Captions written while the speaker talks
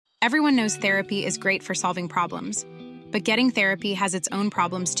Everyone knows therapy is great for solving problems, but getting therapy has its own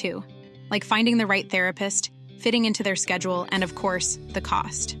problems too, like finding the right therapist, fitting into their schedule, and of course, the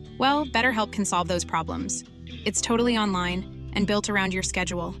cost. Well, BetterHelp can solve those problems. It's totally online and built around your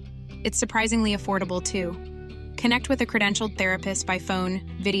schedule. It's surprisingly affordable too. Connect with a credentialed therapist by phone,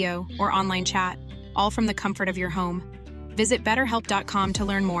 video, or online chat, all from the comfort of your home. Visit BetterHelp.com to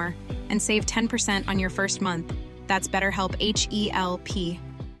learn more and save 10% on your first month. That's BetterHelp, H-E-L-P.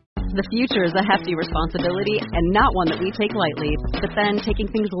 The future is a hefty responsibility and not one that we take lightly. But then taking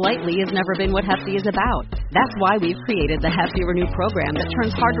things lightly has never been what Hefty is about. That's why we've created the Hefty Renew program that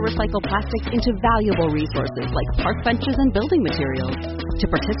turns hard-to-recycle plastics into valuable resources like park benches and building materials. To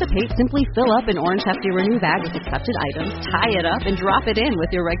participate, simply fill up an orange Hefty Renew bag with accepted items, tie it up, and drop it in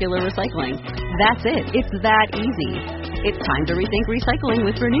with your regular recycling. That's it. It's that easy. It's time to rethink recycling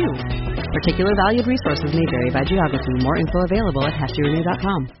with Renew. Particular valued resources may vary by geography. More info available at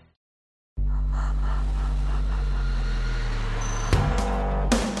heftyrenew.com.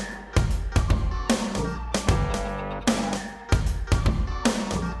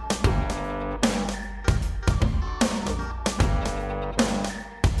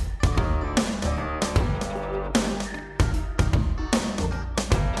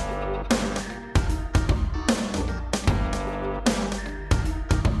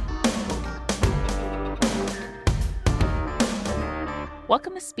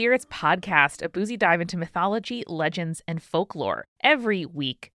 Welcome to Spirits Podcast, a boozy dive into mythology, legends, and folklore. Every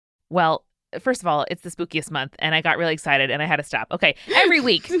week, well, first of all, it's the spookiest month, and I got really excited, and I had to stop. Okay, every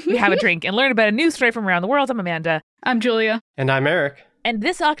week, we have a drink and learn about a new story from around the world. I'm Amanda. I'm Julia. And I'm Eric. And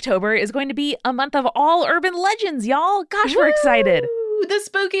this October is going to be a month of all urban legends, y'all. Gosh, we're excited. Woo! The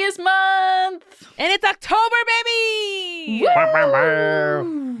spookiest month! And it's October, baby!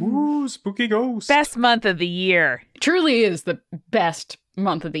 Ooh, spooky ghost. Best month of the year. Truly is the best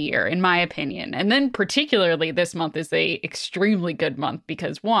month of the year, in my opinion. And then particularly this month is a extremely good month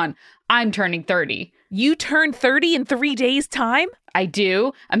because, one, I'm turning 30. You turn 30 in 3 days' time? I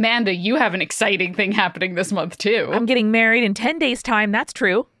do. Amanda, you have an exciting thing happening this month, too. I'm getting married in 10 days' time. That's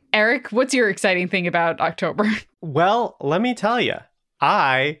true. Eric, what's your exciting thing about October? Well, let me tell you,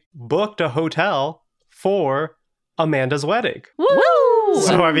 I booked a hotel for Amanda's wedding. Woo!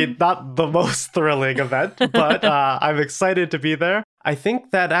 So, I mean, not the most thrilling event, but I'm excited to be there. I think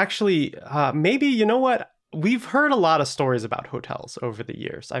that actually, maybe, you know what? We've heard a lot of stories about hotels over the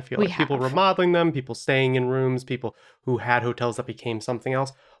years. I feel like people remodeling them, people staying in rooms, people who had hotels that became something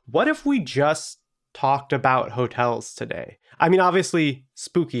else. What if we just talked about hotels today? I mean, obviously,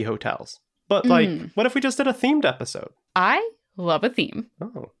 spooky hotels. But, what if we just did a themed episode? I love a theme.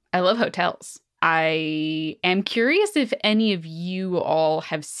 Oh. I love hotels. I am curious if any of you all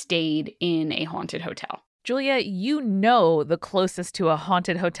have stayed in a haunted hotel. Julia, you know the closest to a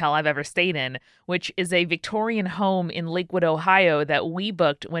haunted hotel I've ever stayed in, which is a Victorian home in Lakewood, Ohio that we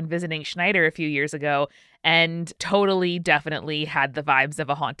booked when visiting Schneider a few years ago and totally, definitely had the vibes of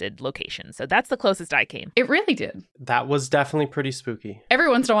a haunted location. So that's the closest I came. It really did. That was definitely pretty spooky. Every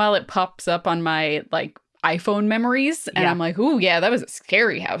once in a while it pops up on my iPhone memories and I'm like, ooh, yeah, that was a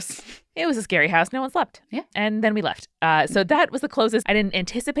scary house. It was a scary house. No one slept. Yeah. And then we left. So that was the closest. I didn't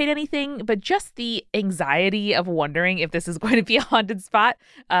anticipate anything, but just the anxiety of wondering if this is going to be a haunted spot,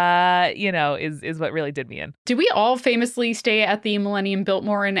 is what really did me in. Did we all famously stay at the Millennium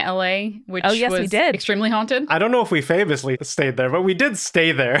Biltmore in LA, which yes, was we did. Extremely haunted? I don't know if we famously stayed there, but we did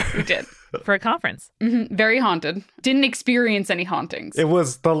stay there. We did. For a conference. Mm-hmm. Very haunted. Didn't experience any hauntings. It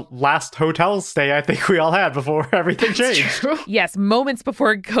was the last hotel stay I think we all had before everything changed. True. Yes, moments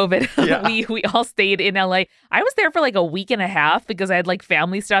before COVID, Yeah. we all stayed in LA. I was there for like a week and a half because I had like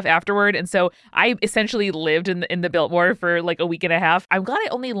family stuff afterward. And so I essentially lived in the Biltmore for like a week and a half. I'm glad I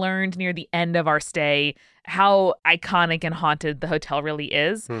only learned near the end of our stay how iconic and haunted the hotel really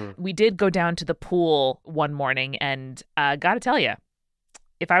is. We did go down to the pool one morning and gotta tell you,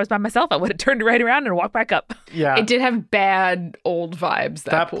 if I was by myself, I would have turned right around and walked back up. Yeah. It did have bad old vibes,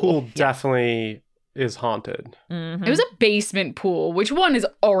 that pool definitely is haunted. Mm-hmm. It was a basement pool, which one is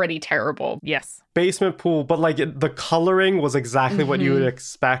already terrible. Yes. Basement pool, but like the coloring was exactly what you would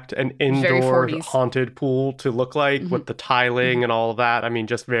expect an indoor haunted pool to look like with the tiling and all of that. I mean,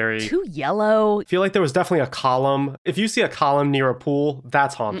 just very... Too yellow. I feel like there was definitely a column. If you see a column near a pool,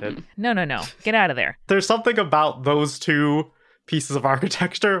 that's haunted. No. Get out of there. There's something about those two pieces of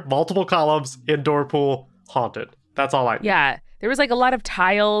architecture, multiple columns, indoor pool, haunted. That's all I know. Yeah. There was like a lot of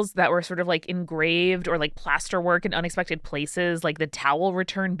tiles that were sort of like engraved or like plasterwork in unexpected places. Like the towel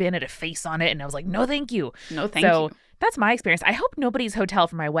return bin had a face on it. And I was like, no, thank you. No, thank you. That's my experience. I hope nobody's hotel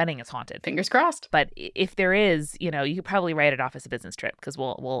for my wedding is haunted. Fingers crossed. But if there is, you could probably write it off as a business trip because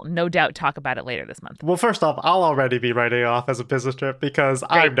we'll no doubt talk about it later this month. Well, first off, I'll already be writing it off as a business trip because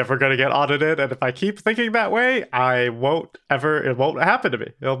I'm never going to get audited. And if I keep thinking that way, it won't happen to me.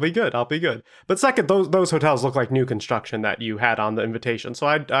 It'll be good. I'll be good. But second, those hotels look like new construction that you had on the invitation. So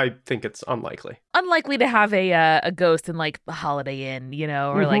I think it's unlikely. Unlikely to have a ghost in like a Holiday Inn,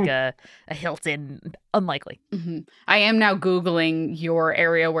 or like a Hilton. Unlikely. Mm-hmm. I am now Googling your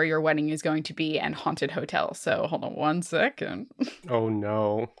area where your wedding is going to be and haunted hotels. So hold on one second. Oh,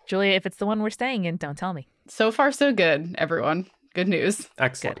 no. Julia, if it's the one we're staying in, don't tell me. So far, so good, everyone. Good news.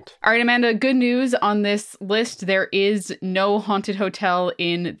 Excellent. Good. All right, Amanda, good news on this list. There is no haunted hotel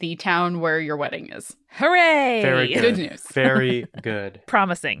in the town where your wedding is. Hooray! Very good. Good news. Very good.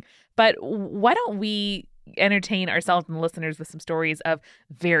 Promising. But why don't we entertain ourselves and the listeners with some stories of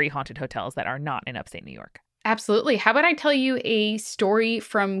very haunted hotels that are not in upstate New York? Absolutely. How about I tell you a story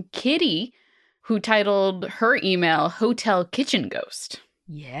from Kitty, who titled her email Hotel Kitchen Ghost.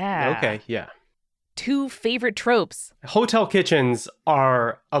 Yeah. Okay, yeah. 2 favorite tropes. Hotel kitchens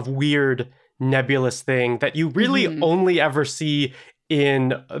are a weird, nebulous thing that you really only ever see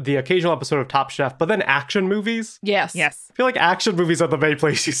in the occasional episode of Top Chef, but then action movies. Yes. I feel like action movies are the main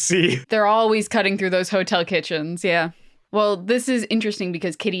place you see. They're always cutting through those hotel kitchens, yeah. Well, this is interesting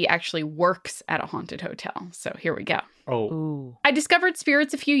because Kitty actually works at a haunted hotel. So here we go. Oh. Ooh. I discovered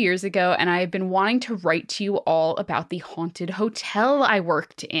spirits a few years ago, and I have been wanting to write to you all about the haunted hotel I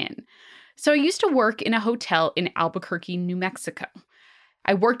worked in. So I used to work in a hotel in Albuquerque, New Mexico.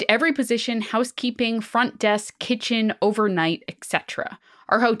 I worked every position: housekeeping, front desk, kitchen, overnight, etc.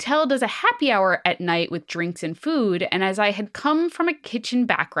 Our hotel does a happy hour at night with drinks and food, and as I had come from a kitchen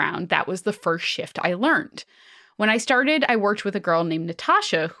background, that was the first shift I learned. When I started, I worked with a girl named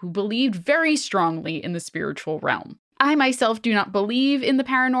Natasha who believed very strongly in the spiritual realm. I myself do not believe in the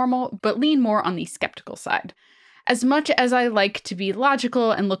paranormal, but lean more on the skeptical side. As much as I like to be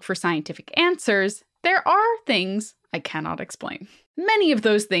logical and look for scientific answers, there are things I cannot explain. Many of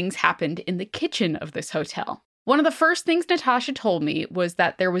those things happened in the kitchen of this hotel. One of the first things Natasha told me was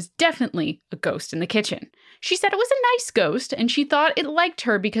that there was definitely a ghost in the kitchen. She said it was a nice ghost, and she thought it liked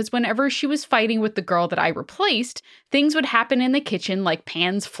her because whenever she was fighting with the girl that I replaced, things would happen in the kitchen like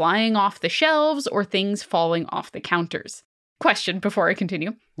pans flying off the shelves or things falling off the counters. Question before I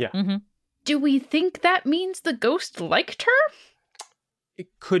continue. Yeah. Mm-hmm. Do we think that means the ghost liked her? It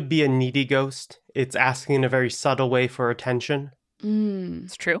could be a needy ghost. It's asking in a very subtle way for attention.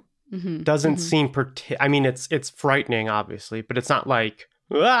 It's true. Mm-hmm. Doesn't seem I mean, it's frightening, obviously, but it's not like,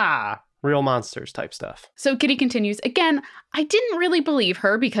 real monsters type stuff. So Kitty continues, again, I didn't really believe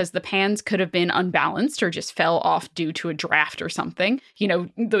her because the pans could have been unbalanced or just fell off due to a draft or something. You know,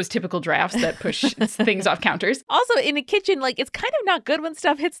 those typical drafts that push things off counters. Also, in a kitchen, like, it's kind of not good when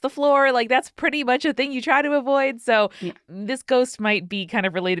stuff hits the floor. Like, that's pretty much a thing you try to avoid. So this ghost might be kind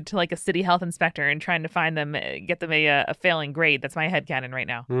of related to, like, a city health inspector and trying to find them, get them a failing grade. That's my headcanon right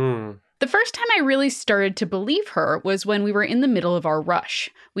now. The first time I really started to believe her was when we were in the middle of our rush.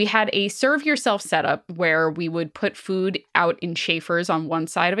 We had a serve yourself setup where we would put food out in chafers on one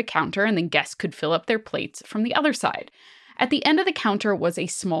side of a counter and then guests could fill up their plates from the other side. At the end of the counter was a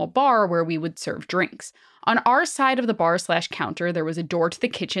small bar where we would serve drinks. On our side of the bar/counter, there was a door to the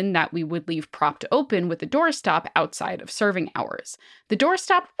kitchen that we would leave propped open with a doorstop outside of serving hours. The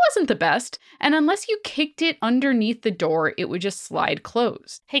doorstop wasn't the best, and unless you kicked it underneath the door, it would just slide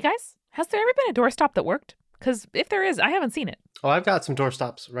closed. Hey, guys. Has there ever been a doorstop that worked? Because if there is, I haven't seen it. Oh, I've got some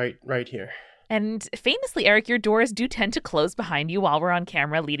doorstops right here. And famously, Eric, your doors do tend to close behind you while we're on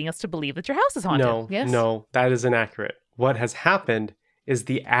camera, leading us to believe that your house is haunted. No, that is inaccurate. What has happened is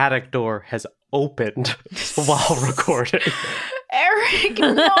the attic door has opened while recording. Eric,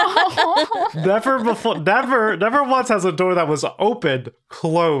 no! Never once has a door that was opened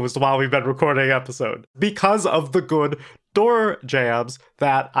closed while we've been recording an episode because of the good door jams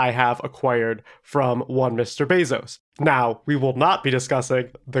that I have acquired from one Mr. Bezos. Now, we will not be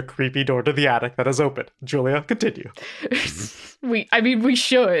discussing the creepy door to the attic that is open. Julia, continue. We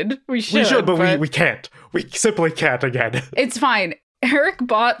should. We should, but we can't. We simply can't again. It's fine. Eric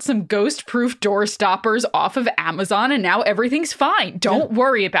bought some ghost-proof door stoppers off of Amazon, and now everything's fine. Don't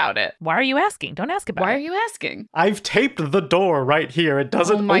worry about it. Why are you asking? Don't ask about it. Why are you asking? I've taped the door right here. It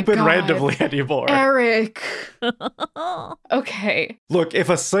doesn't open randomly anymore. Eric. Okay. Look, if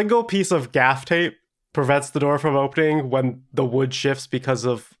a single piece of gaff tape prevents the door from opening when the wood shifts because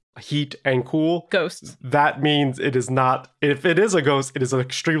of heat and cool. Ghosts. That means it is not, if it is a ghost, it is an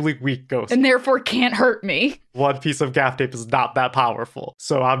extremely weak ghost. And therefore can't hurt me. One piece of gaff tape is not that powerful.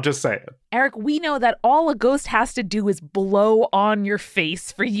 So I'm just saying. Eric, we know that all a ghost has to do is blow on your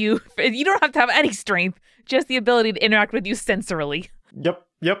face for you. You don't have to have any strength, just the ability to interact with you sensorily. Yep.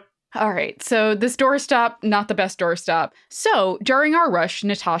 All right, so this doorstop, not the best doorstop. So during our rush,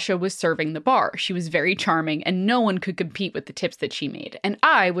 Natasha was serving the bar. She was very charming, and no one could compete with the tips that she made. And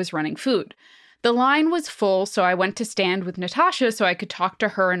I was running food. The line was full, so I went to stand with Natasha so I could talk to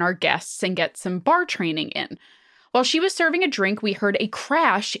her and our guests and get some bar training in. While she was serving a drink, we heard a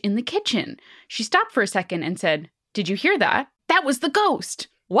crash in the kitchen. She stopped for a second and said, "Did you hear that? That was the ghost."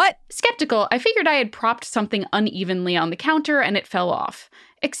 What? Skeptical, I figured I had propped something unevenly on the counter and it fell off.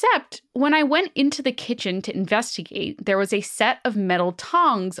 Except when I went into the kitchen to investigate, there was a set of metal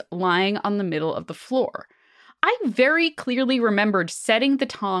tongs lying on the middle of the floor. I very clearly remembered setting the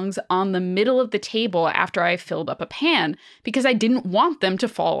tongs on the middle of the table after I filled up a pan because I didn't want them to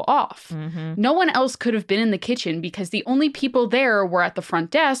fall off. Mm-hmm. No one else could have been in the kitchen because the only people there were at the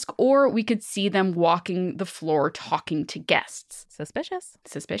front desk, or we could see them walking the floor talking to guests.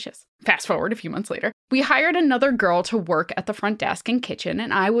 Suspicious. Fast forward a few months later. We hired another girl to work at the front desk and kitchen,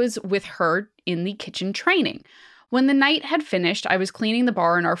 and I was with her in the kitchen training. When the night had finished, I was cleaning the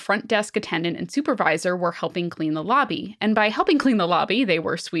bar and our front desk attendant and supervisor were helping clean the lobby. And by helping clean the lobby, they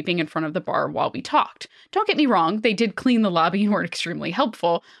were sweeping in front of the bar while we talked. Don't get me wrong, they did clean the lobby and were extremely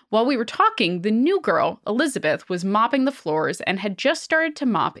helpful. While we were talking, the new girl, Elizabeth, was mopping the floors and had just started to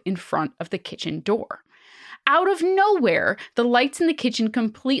mop in front of the kitchen door. Out of nowhere, the lights in the kitchen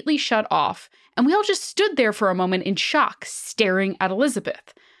completely shut off, and we all just stood there for a moment in shock, staring at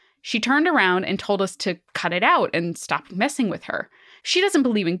Elizabeth. She turned around and told us to cut it out and stop messing with her. She doesn't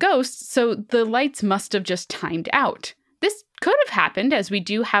believe in ghosts, so the lights must have just timed out. This could have happened, as we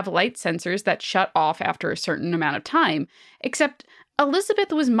do have light sensors that shut off after a certain amount of time, except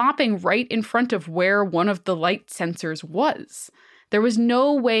Elizabeth was mopping right in front of where one of the light sensors was. There was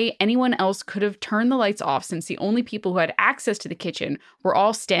no way anyone else could have turned the lights off since the only people who had access to the kitchen were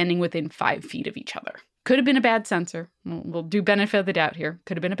all standing within 5 feet of each other. Could have been a bad sensor. We'll do benefit of the doubt here.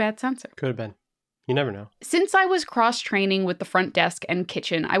 Could have been a bad sensor. Could have been. You never know. Since I was cross-training with the front desk and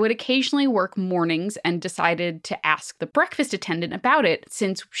kitchen, I would occasionally work mornings and decided to ask the breakfast attendant about it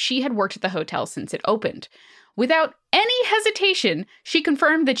since she had worked at the hotel since it opened. Without any hesitation, she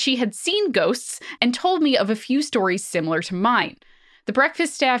confirmed that she had seen ghosts and told me of a few stories similar to mine. The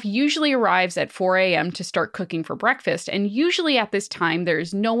breakfast staff usually arrives at 4 a.m. to start cooking for breakfast, and usually at this time there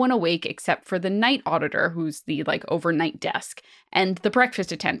is no one awake except for the night auditor, who's the overnight desk, and the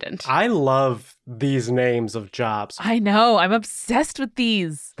breakfast attendant. I love these names of jobs. I know, I'm obsessed with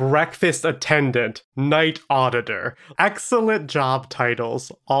these. Breakfast attendant, night auditor. Excellent job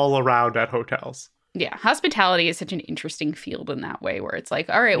titles all around at hotels. Yeah, hospitality is such an interesting field in that way, where it's like,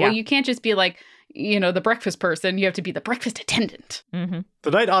 all right, well, you can't just be like, the breakfast person, you have to be the breakfast attendant. Mm-hmm. The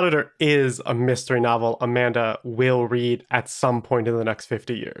Night Auditor is a mystery novel Amanda will read at some point in the next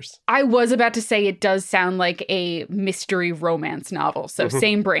 50 years. I was about to say it does sound like a mystery romance novel. So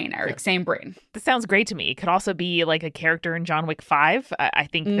same brain, Eric, same brain. This sounds great to me. It could also be like a character in John Wick 5. I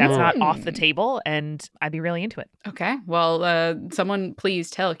think that's not off the table, and I'd be really into it. Okay. Well, someone please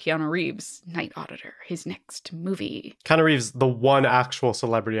tell Keanu Reeves, Night Auditor, his next movie. Keanu Reeves, the one actual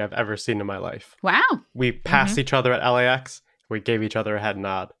celebrity I've ever seen in my life. Wow. We passed each other at LAX. We gave each other a head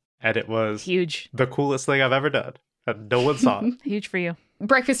nod. And it was huge. The coolest thing I've ever done. And no one saw it. Huge for you.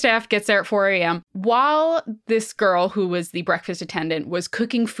 Breakfast staff gets there at 4 a.m. While this girl, who was the breakfast attendant, was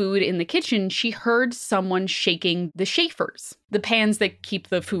cooking food in the kitchen, she heard someone shaking the chafers, the pans that keep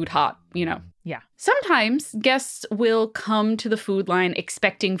the food hot, Yeah. Sometimes guests will come to the food line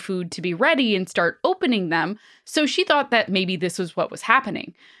expecting food to be ready and start opening them, so she thought that maybe this was what was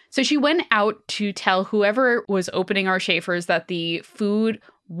happening. So she went out to tell whoever was opening our chafers that the food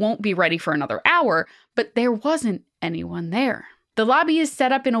won't be ready for another hour, but there wasn't anyone there. The lobby is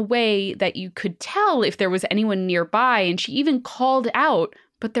set up in a way that you could tell if there was anyone nearby, and she even called out,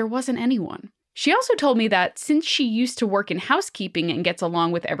 but there wasn't anyone. She also told me that since she used to work in housekeeping and gets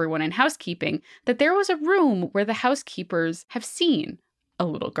along with everyone in housekeeping, that there was a room where the housekeepers have seen a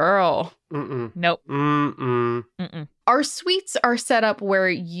little girl. Nope. Our suites are set up where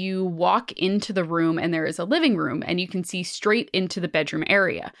you walk into the room and there is a living room and you can see straight into the bedroom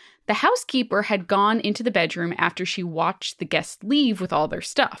area. The housekeeper had gone into the bedroom after she watched the guests leave with all their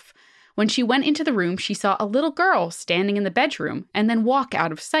stuff. When she went into the room, she saw a little girl standing in the bedroom and then walk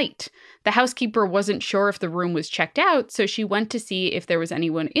out of sight. The housekeeper wasn't sure if the room was checked out, so she went to see if there was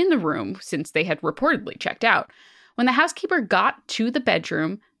anyone in the room since they had reportedly checked out. When the housekeeper got to the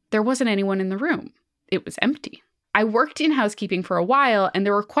bedroom, there wasn't anyone in the room. It was empty. I worked in housekeeping for a while, and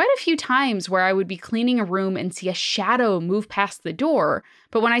there were quite a few times where I would be cleaning a room and see a shadow move past the door,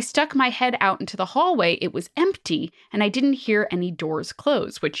 but when I stuck my head out into the hallway, it was empty, and I didn't hear any doors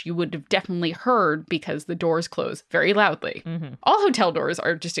close, which you would have definitely heard because the doors close very loudly. Mm-hmm. All hotel doors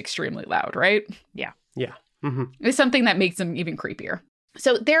are just extremely loud, right? Yeah. Yeah. Mm-hmm. It's something that makes them even creepier.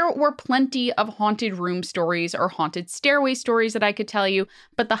 So there were plenty of haunted room stories or haunted stairway stories that I could tell you,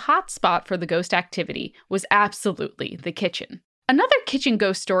 but the hot spot for the ghost activity was absolutely the kitchen. Another kitchen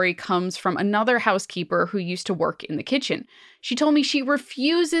ghost story comes from another housekeeper who used to work in the kitchen. She told me she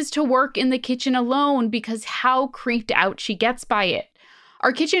refuses to work in the kitchen alone because how creeped out she gets by it.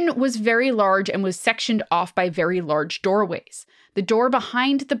 Our kitchen was very large and was sectioned off by very large doorways. The door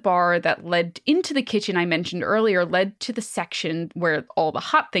behind the bar that led into the kitchen I mentioned earlier led to the section where all the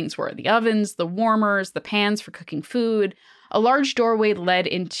hot things were, the ovens, the warmers, the pans for cooking food. A large doorway led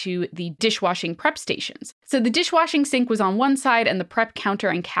into the dishwashing prep stations. So the dishwashing sink was on one side and the prep counter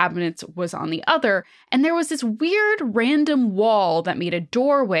and cabinets was on the other. And there was this weird random wall that made a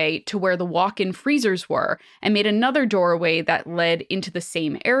doorway to where the walk-in freezers were and made another doorway that led into the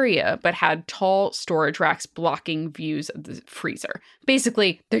same area, but had tall storage racks blocking views of the freezer.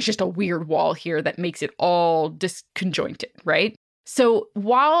 Basically, there's just a weird wall here that makes it all disconjointed, right? So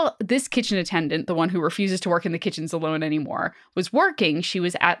while this kitchen attendant, the one who refuses to work in the kitchens alone anymore, was working, she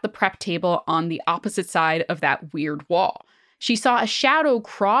was at the prep table on the opposite side of that weird wall. She saw a shadow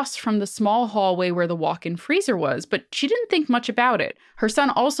cross from the small hallway where the walk-in freezer was, but she didn't think much about it. Her son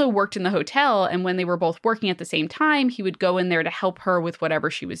also worked in the hotel, and when they were both working at the same time, he would go in there to help her with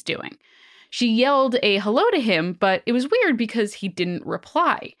whatever she was doing. She yelled a hello to him, but it was weird because he didn't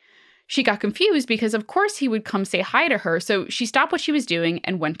reply. She got confused because, of course, he would come say hi to her, so she stopped what she was doing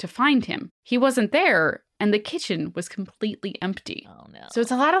and went to find him. He wasn't there, and the kitchen was completely empty. Oh, no. So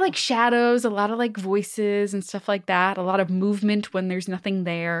it's a lot of, shadows, a lot of, voices and stuff like that, a lot of movement when there's nothing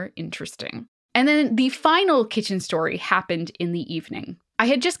there. Interesting. And then the final kitchen story happened in the evening. I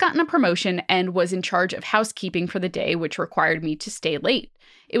had just gotten a promotion and was in charge of housekeeping for the day, which required me to stay late.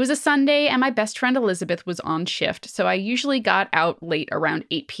 It was a Sunday, and my best friend Elizabeth was on shift, so I usually got out late around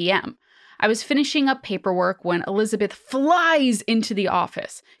 8 p.m. I was finishing up paperwork when Elizabeth flies into the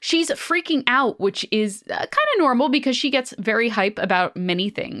office. She's freaking out, which is kind of normal because she gets very hype about many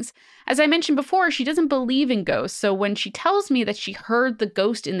things. As I mentioned before, she doesn't believe in ghosts, so when she tells me that she heard the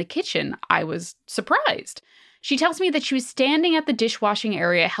ghost in the kitchen, I was surprised. She tells me that she was standing at the dishwashing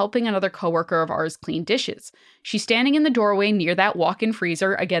area helping another coworker of ours clean dishes. She's standing in the doorway near that walk-in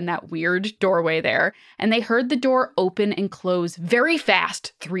freezer, again, that weird doorway there, and they heard the door open and close very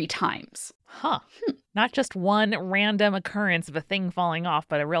fast 3 times. Huh. Not just one random occurrence of a thing falling off,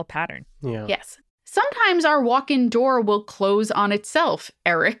 but a real pattern. Yeah. Yes. Sometimes our walk-in door will close on itself,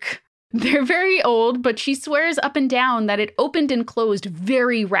 Eric. They're very old, but she swears up and down that it opened and closed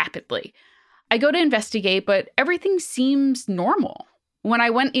very rapidly. I go to investigate, but everything seems normal. When I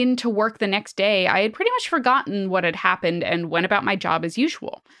went in to work the next day, I had pretty much forgotten what had happened and went about my job as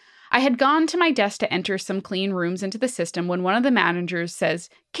usual. I had gone to my desk to enter some clean rooms into the system when one of the managers says,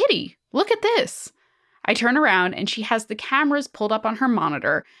 "Kitty, look at this." I turn around and she has the cameras pulled up on her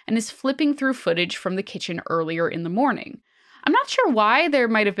monitor and is flipping through footage from the kitchen earlier in the morning. I'm not sure why. There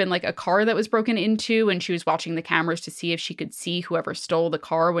might have been a car that was broken into and she was watching the cameras to see if she could see whoever stole the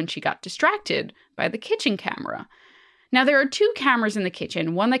car when she got distracted by the kitchen camera. Now, there are 2 cameras in the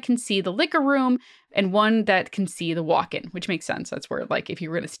kitchen, one that can see the liquor room and one that can see the walk-in, which makes sense. That's where, if you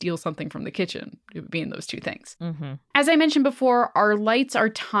were going to steal something from the kitchen, it would be in those 2 things. Mm-hmm. As I mentioned before, our lights are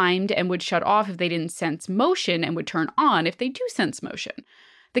timed and would shut off if they didn't sense motion and would turn on if they do sense motion.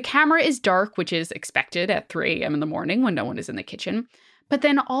 The camera is dark, which is expected at 3 a.m. in the morning when no one is in the kitchen. But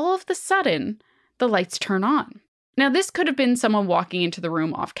then all of the sudden, the lights turn on. Now, this could have been someone walking into the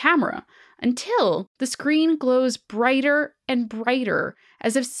room off camera until the screen glows brighter and brighter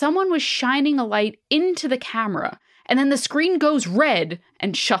as if someone was shining a light into the camera. And then the screen goes red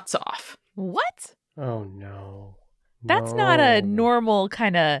and shuts off. What? Oh, no. That's not a normal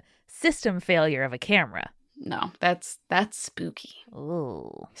kind of system failure of a camera. No, that's spooky.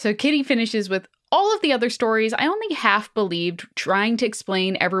 Ooh. So Kitty finishes with, all of the other stories I only half believed, trying to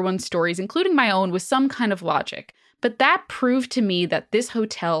explain everyone's stories, including my own, with some kind of logic. But that proved to me that this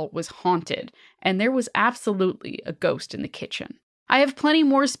hotel was haunted, and there was absolutely a ghost in the kitchen. I have plenty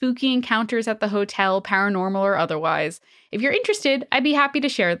more spooky encounters at the hotel, paranormal or otherwise. If you're interested, I'd be happy to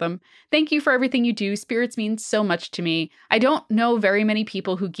share them. Thank you for everything you do. Spirits mean so much to me. I don't know very many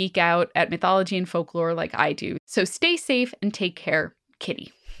people who geek out at mythology and folklore like I do. So stay safe and take care,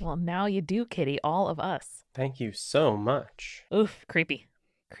 Kitty. Well, now you do, Kitty, all of us. Thank you so much. Oof, creepy.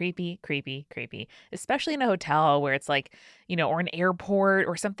 Creepy, creepy, creepy. Especially in a hotel where it's like, or an airport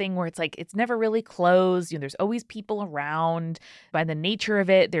or something where it's like, it's never really closed. There's always people around. By the nature of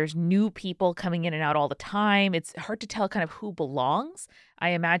it, there's new people coming in and out all the time. It's hard to tell kind of who belongs. I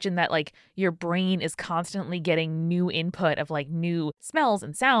imagine that like your brain is constantly getting new input of like new smells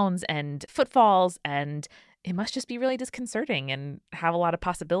and sounds and footfalls, and it must just be really disconcerting and have a lot of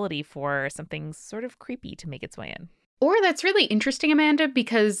possibility for something sort of creepy to make its way in. Or that's really interesting, Amanda,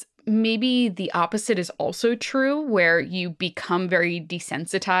 because maybe the opposite is also true, where you become very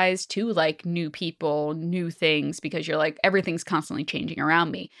desensitized to like new people, new things, because you're like, everything's constantly changing around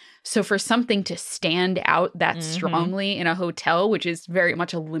me. So for something to stand out that strongly in a hotel, which is very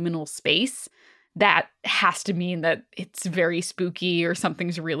much a liminal space, that has to mean that it's very spooky or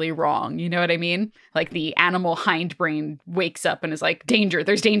something's really wrong. You know what I mean? Like the animal hindbrain wakes up and is like, danger,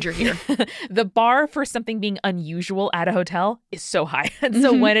 there's danger here. The bar for something being unusual at a hotel is so high. And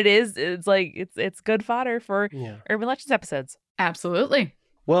so when it is, it's like, it's good fodder for Urban Legends episodes. Absolutely.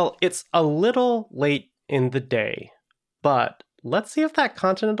 Well, it's a little late in the day, but let's see if that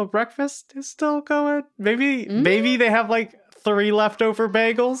continental breakfast is still going. Maybe they have like 3 leftover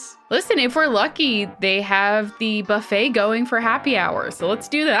bagels. Listen, if we're lucky, they have the buffet going for happy hour. So let's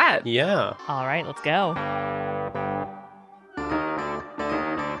do that. Yeah. All right, let's go.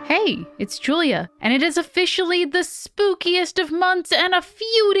 Hey, it's Julia, and it is officially the spookiest of months and a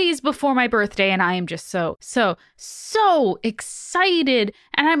few days before my birthday, and I am just so excited.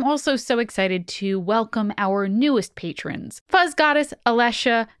 And I'm also so excited to welcome our newest patrons, Fuzz Goddess,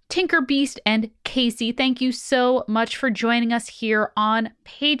 Alessia, Tinker Beast, and Casey. Thank you so much for joining us here on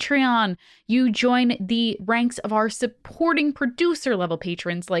Patreon. You join the ranks of our supporting producer level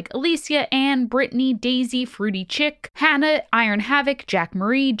patrons like Alicia, Ann, Brittany, Daisy, Fruity Chick, Hannah, Iron Havoc, Jack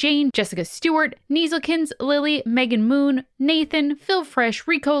Marie, Jane, Jessica Stewart, Neaselkins, Lily, Megan Moon, Nathan, Phil Fresh,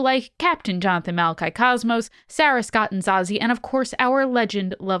 Rico Like, Captain Jonathan Malachi Cosmos, Sarah Scott and Zazie, and of course our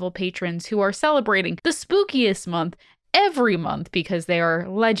legend level patrons who are celebrating the spookiest month every month because they are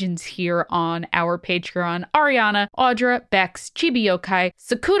legends here on our Patreon. Ariana, Audra, Bex, Chibi Yokai,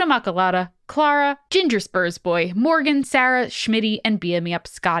 Sakuda Makalata, Clara, Ginger Spurs Boy, Morgan, Sarah, Schmitty, and Beam Me Up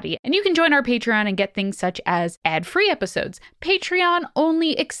Scotty. And you can join our Patreon and get things such as ad-free episodes,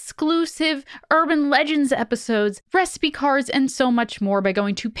 Patreon-only exclusive Urban Legends episodes, recipe cards, and so much more by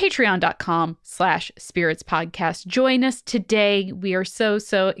going to patreon.com/spiritspodcast. Join us today. We are so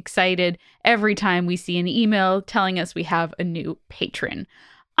excited every time we see an email telling us we have a new patron.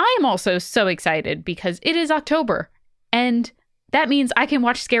 I am also so excited because it is October, and that means I can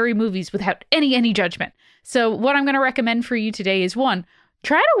watch scary movies without any judgment. So what I'm going to recommend for you today is 1,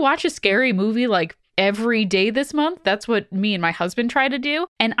 try to watch a scary movie like every day this month. That's what me and my husband try to do.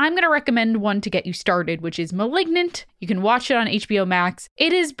 And I'm going to recommend one to get you started, which is Malignant. You can watch it on HBO Max.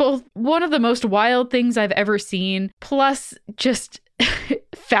 It is both one of the most wild things I've ever seen, plus just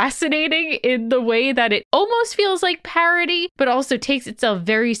fascinating in the way that it almost feels like parody, but also takes itself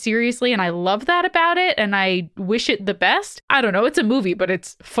very seriously. And I love that about it. And I wish it the best. I don't know. It's a movie, but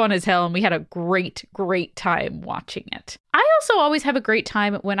it's fun as hell. And we had a great time watching it. I also always have a great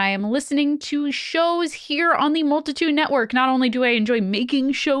time when I am listening to shows here on the Multitude Network. Not only do I enjoy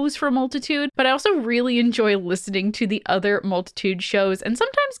making shows for Multitude, but I also really enjoy listening to the other Multitude shows and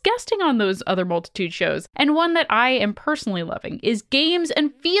sometimes guesting on those other Multitude shows. And one that I am personally loving is Games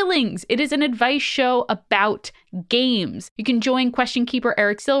and Feelings. It is an advice show about games. You can join Question Keeper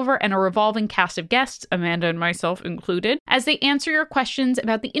Eric Silver and a revolving cast of guests, Amanda and myself included, as they answer your questions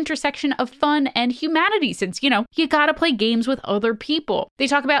about the intersection of fun and humanity, since, you gotta play games with other people. They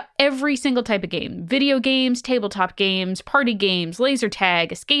talk about every single type of game: video games, tabletop games, party games, laser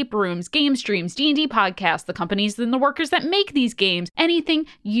tag, escape rooms, game streams, D&D podcasts, the companies and the workers that make these games, anything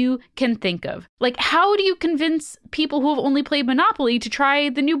you can think of. Like, how do you convince people who have only played Monopoly to try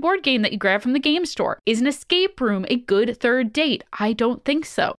the new board game that you grab from the game store? Is an escape room a good third date? I don't think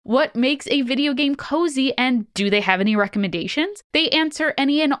so. What makes a video game cozy, and do they have any recommendations? They answer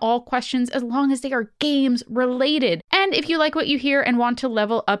any and all questions as long as they are games related. And if you like what you hear and want to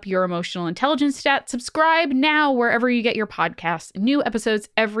level up your emotional intelligence stat, subscribe now wherever you get your podcasts. New episodes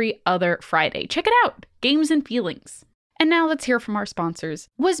every other Friday. Check it out. Games and Feelings. And now let's hear from our sponsors.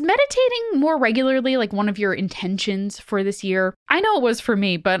 Was meditating more regularly like one of your intentions for this year? I know it was for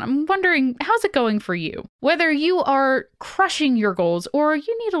me, but I'm wondering, how's it going for you? Whether you are crushing your goals or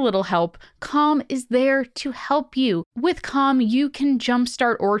you need a little help, Calm is there to help you. With Calm, you can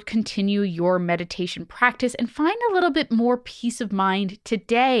jumpstart or continue your meditation practice and find a little bit more peace of mind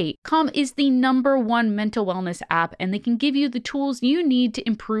today. Calm is the #1 mental wellness app, and they can give you the tools you need to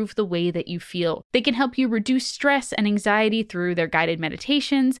improve the way that you feel. They can help you reduce stress and anxiety anxiety through their guided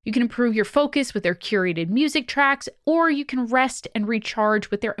meditations. You can improve your focus with their curated music tracks, or you can rest and recharge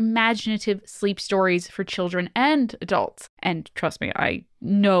with their imaginative sleep stories for children and adults. And trust me, I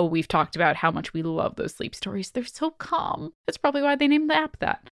know we've talked about how much we love those sleep stories. They're so calm. That's probably why they named the app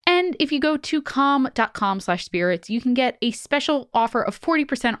that. And if you go to calm.com/spirits, you can get a special offer of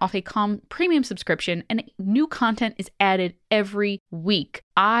 40% off a Calm premium subscription, and new content is added every week.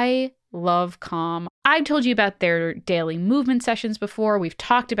 I love Calm. I've told you about their daily movement sessions before. We've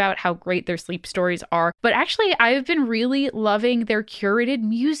talked about how great their sleep stories are, but actually I've been really loving their curated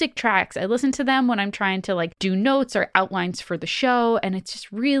music tracks. I listen to them when I'm trying to do notes or outlines for the show, and it's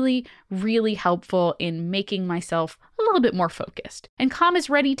just really, really helpful in making myself a little bit more focused. And Calm is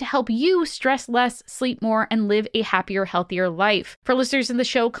ready to help you stress less, sleep more, and live a happier, healthier life. For listeners in the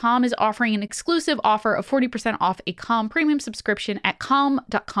show, Calm is offering an exclusive offer of 40% off a Calm premium subscription at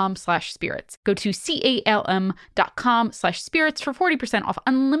calm.com/spirits. Go to calm.com/spirits for 40% off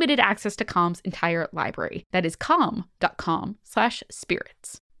unlimited access to Calm's entire library. That is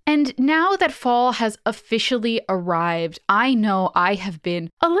calm.com/spirits. And now that fall has officially arrived, I know I have been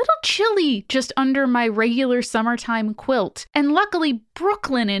a little chilly just under my regular summertime quilt. And luckily,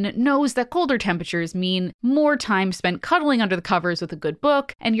 Brooklinen knows that colder temperatures mean more time spent cuddling under the covers with a good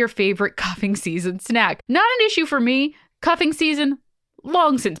book and your favorite cuffing season snack. Not an issue for me. Cuffing season,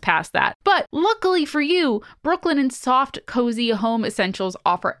 long since past that. But luckily for you, Brooklinen's soft, cozy home essentials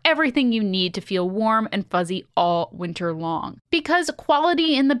offer everything you need to feel warm and fuzzy all winter long. Because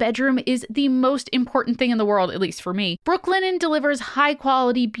quality in the bedroom is the most important thing in the world, at least for me, Brooklinen delivers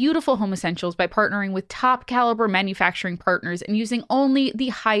high-quality, beautiful home essentials by partnering with top-caliber manufacturing partners and using only the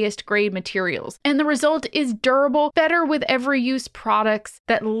highest-grade materials. And the result is durable, better with every-use products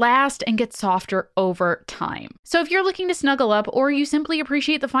that last and get softer over time. So if you're looking to snuggle up, or you simply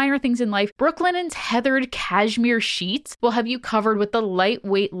appreciate the finer things in life, Brooklinen's heathered cashmere sheets will have you covered with the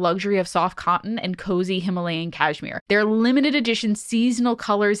lightweight luxury of soft cotton and cozy Himalayan cashmere. Their limited edition seasonal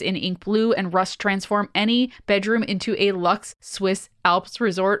colors in ink blue and rust transform any bedroom into a luxe Swiss Alps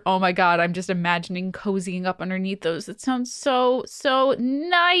resort. Oh my God, I'm just imagining cozying up underneath those. It sounds so, so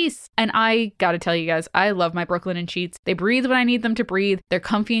nice. And I gotta tell you guys, I love my Brooklinen sheets. They breathe when I need them to breathe. They're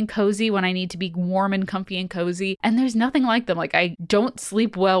comfy and cozy when I need to be warm and comfy and cozy. And there's nothing like them. I don't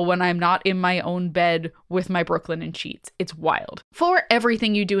sleep well when I'm not in my own bed with my Brooklinen sheets. It's wild. For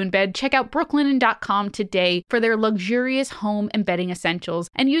everything you do in bed, check out brooklinen.com today for their luxurious home and bedding essentials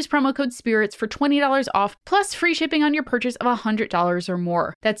and use promo code SPIRITS for $20 off plus free shipping on your purchase of $100 or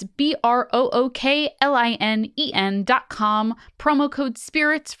more. That's BROOKLINEN.com, promo code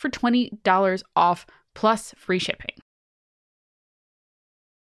SPIRITS for $20 off plus free shipping.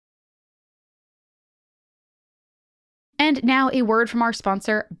 And now a word from our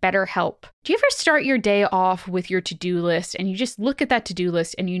sponsor, BetterHelp. Do you ever start your day off with your to-do list and you just look at that to-do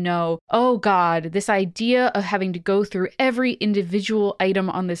list and you know, oh God, this idea of having to go through every individual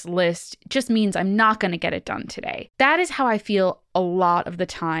item on this list just means I'm not going to get it done today. That is how I feel a lot of the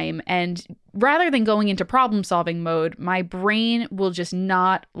time. And rather than going into problem-solving mode, my brain will just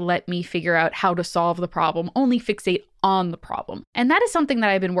not let me figure out how to solve the problem, only fixate on the problem. And that is something that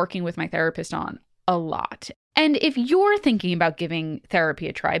I've been working with my therapist on a lot. And if you're thinking about giving therapy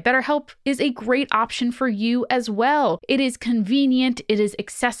a try, BetterHelp is a great option for you as well. It is convenient, it is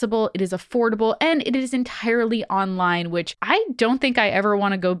accessible, it is affordable, and it is entirely online, which I don't think I ever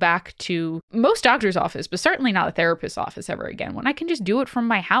want to go back to most doctor's office, but certainly not a therapist's office ever again, when I can just do it from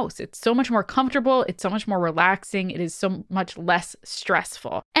my house. It's so much more comfortable, it's so much more relaxing, it is so much less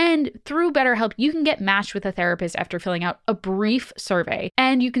stressful. And through BetterHelp, you can get matched with a therapist after filling out a brief survey,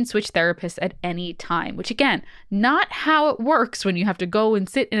 and you can switch therapists at any time, which again, not how it works when you have to go and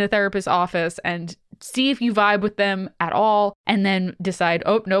sit in a therapist's office and see if you vibe with them at all, and then decide,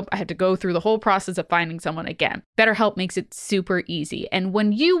 oh, nope, I have to go through the whole process of finding someone again. BetterHelp makes it super easy. And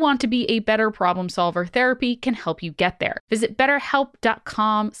when you want to be a better problem solver, therapy can help you get there. Visit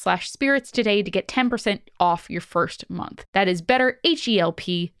betterhelp.com/spirits today to get 10% off your first month. That is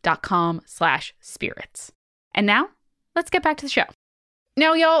betterhelp.com/spirits. And now, let's get back to the show.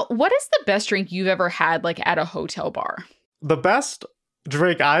 Now, y'all, what is the best drink you've ever had, at a hotel bar? The best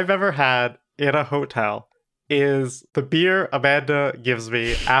drink I've ever had in a hotel is the beer Amanda gives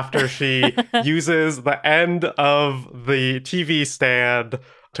me after she uses the end of the TV stand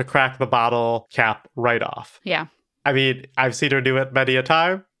to crack the bottle cap right off. Yeah. I mean, I've seen her do it many a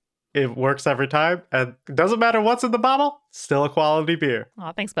time. It works every time. And it doesn't matter what's in the bottle, still a quality beer.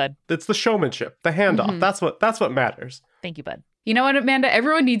 Oh, thanks, bud. It's the showmanship, the handoff. Mm-hmm. That's what matters. Thank you, bud. You know what, Amanda?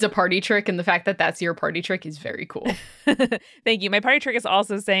 Everyone needs a party trick, and the fact that that's your party trick is very cool. Thank you. My party trick is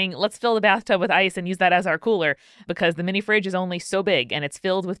also saying, let's fill the bathtub with ice and use that as our cooler, because the mini fridge is only so big and it's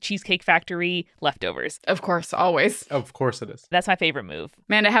filled with Cheesecake Factory leftovers. Of course, always. Of course it is. That's my favorite move.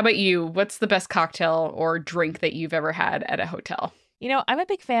 Amanda, how about you? What's the best cocktail or drink that you've ever had at a hotel? You know, I'm a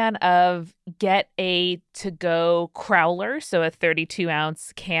big fan of get a to-go crowler, so a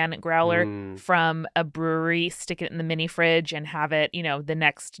 32-ounce can growler from a brewery, stick it in the mini fridge and have it, you know, the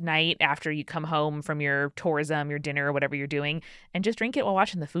next night after you come home from your tourism, your dinner, or whatever you're doing, and just drink it while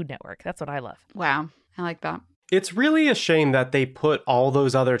watching the Food Network. That's what I love. Wow, I like that. It's really a shame that they put all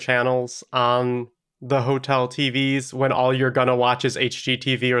those other channels on the hotel TVs when all you're gonna watch is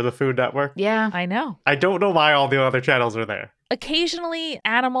HGTV or the Food Network. Yeah. I know. I don't know why all the other channels are there. Occasionally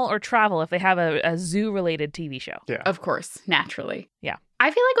animal or travel if they have a zoo-related TV show. Yeah. Of course, naturally. Yeah.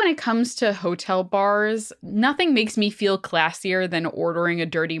 I feel like when it comes to hotel bars, nothing makes me feel classier than ordering a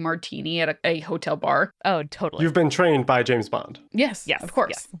dirty martini at a hotel bar. Oh, totally. You've been trained by James Bond. Yes, Yes, of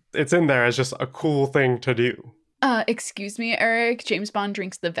course. yes. It's in there as just a cool thing to do. Excuse me, Eric. James Bond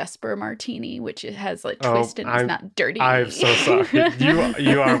drinks the Vesper martini, which it has a twist and it's not dirty. I'm so sorry.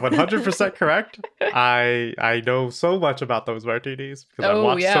 You are 100% correct. I know so much about those martinis because I've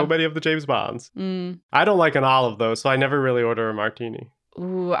watched so many of the James Bonds. I don't like an olive though, so I never really order a martini.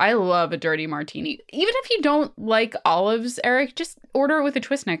 Ooh, I love a dirty martini. Even if you don't like olives, Eric, just order it with a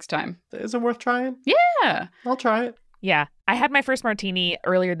twist next time. Is it worth trying? Yeah. I'll try it. Yeah. I had my first martini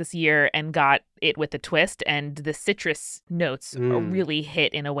earlier this year and got it with a twist, and the citrus notes really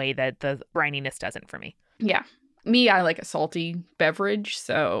hit in a way that the brininess doesn't for me. Yeah. Me, I like a salty beverage,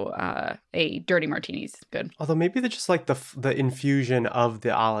 so a dirty martini's good. Although maybe they're just like the infusion of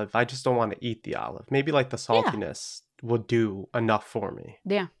the olive. I just don't want to eat the olive. Maybe like the saltiness would do enough for me.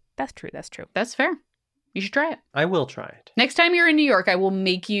 Yeah. That's true. That's true. That's fair. You should try it. I will try it. Next time you're in New York, I will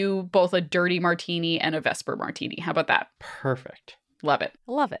make you both a dirty martini and a Vesper martini. How about that? Perfect. Love it.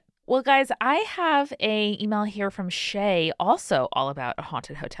 Love it. Well, guys, I have a email here from Shay, also all about a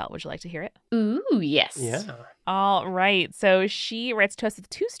haunted hotel. Would you like to hear it? Ooh, yes. Yeah. All right. So she writes to us with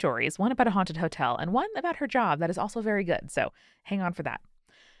 2 stories, one about a haunted hotel and one about her job that is also very good. So hang on for that.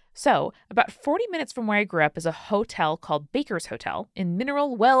 So, about 40 minutes from where I grew up is a hotel called Baker's Hotel in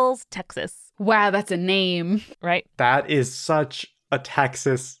Mineral Wells, Texas. Wow, that's a name. Right? That is such a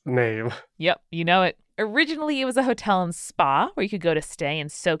Texas name. Yep, you know it. Originally, it was a hotel and spa where you could go to stay and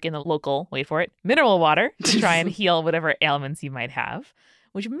soak in the local, wait for it, mineral water to try and heal whatever ailments you might have,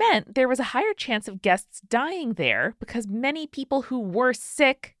 which meant there was a higher chance of guests dying there because many people who were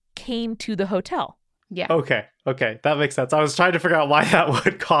sick came to the hotel. Yeah. Okay, that makes sense. I was trying to figure out why that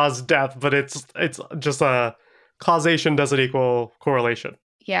would cause death, but it's just a causation doesn't equal correlation.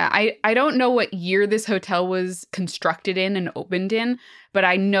 Yeah, I don't know what year this hotel was constructed in and opened in, but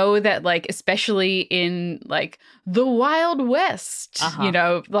I know that, like, especially in, like, the Wild West, you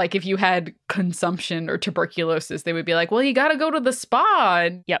know, like, if you had consumption or tuberculosis, they would be like, well, you got to go to the spa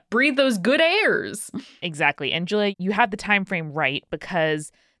and breathe those good airs. Exactly. And Julia, you had the time frame right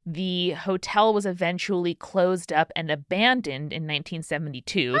because the hotel was eventually closed up and abandoned in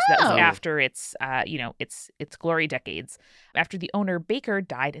 1972. So that was after its glory decades, after the owner Baker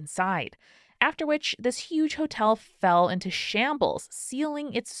died inside. After which, this huge hotel fell into shambles,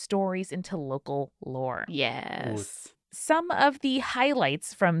 sealing its stories into local lore. Yes. Some of the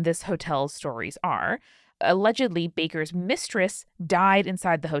highlights from this hotel's stories are: allegedly, Baker's mistress died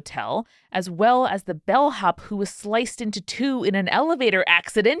inside the hotel, as well as the bellhop who was sliced into 2 in an elevator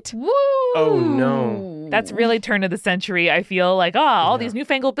accident. Woo! Oh, no. That's really turn of the century, I feel. Like, all these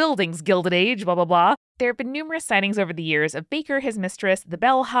newfangled buildings, Gilded Age, blah, blah, blah. There have been numerous sightings over the years of Baker, his mistress, the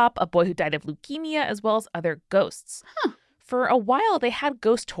bellhop, a boy who died of leukemia, as well as other ghosts. For a while, they had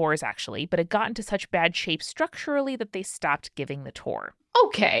ghost tours, actually, but it got into such bad shape structurally that they stopped giving the tour.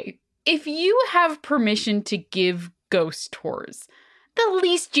 Okay. If you have permission to give ghost tours, the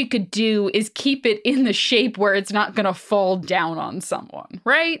least you could do is keep it in the shape where it's not going to fall down on someone,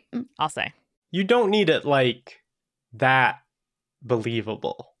 right? I'll say. You don't need it, like, that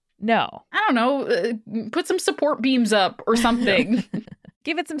believable. No. I don't know. Put some support beams up or something.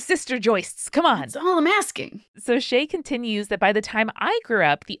 Give it some sister joists. Come on. That's all I'm asking. So Shay continues that by the time I grew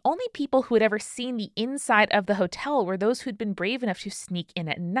up, the only people who had ever seen the inside of the hotel were those who'd been brave enough to sneak in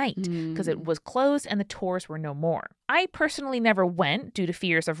at night because it was closed and the tours were no more. I personally never went due to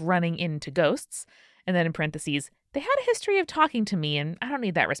fears of running into ghosts. And then in parentheses, they had a history of talking to me and I don't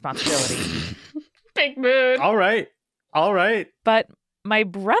need that responsibility. Big mood. All right. But My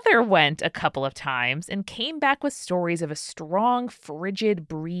brother went a couple of times and came back with stories of a strong, frigid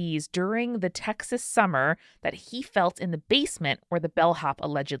breeze during the Texas summer that he felt in the basement where the bellhop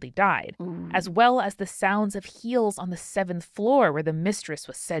allegedly died, as well as the sounds of heels on the 7th floor where the mistress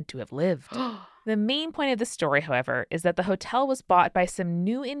was said to have lived. The main point of the story, however, is that the hotel was bought by some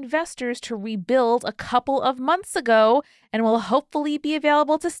new investors to rebuild a couple of months ago and will hopefully be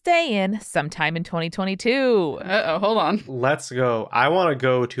available to stay in sometime in 2022. Uh-oh, hold on. Let's go. I want to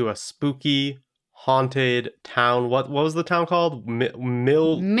go to a spooky, haunted town. What was the town called?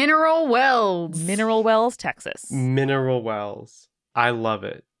 Mineral Wells. Mineral Wells, Texas. Mineral Wells. I love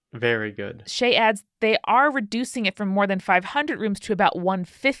it. Very good. Shay adds they are reducing it from more than 500 rooms to about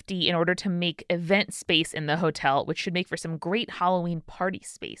 150 in order to make event space in the hotel, which should make for some great Halloween party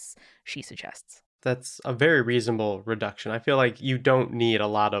space, she suggests. That's a very reasonable reduction. I feel like you don't need a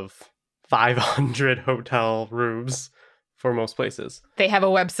lot of 500 hotel rooms for most places. They have a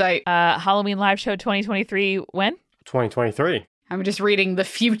website. Halloween Live Show 2023, when? 2023. I'm just reading the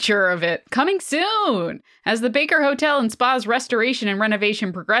future of it. Coming soon! As the Baker Hotel and Spa's restoration and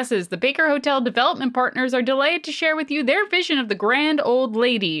renovation progresses, the Baker Hotel development partners are delighted to share with you their vision of the grand old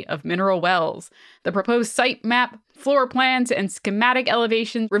lady of Mineral Wells. The proposed site map, floor plans, and schematic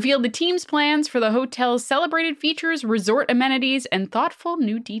elevations reveal the team's plans for the hotel's celebrated features, resort amenities, and thoughtful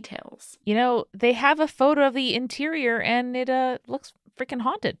new details. You know, they have a photo of the interior and it looks freaking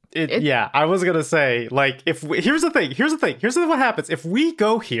haunted. Yeah, I was gonna say, like, here's the thing. Here's what happens. If we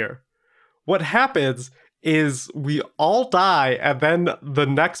go here, what happens is we all die, and then the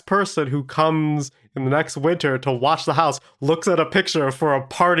next person who comes in the next winter to watch the house looks at a picture for a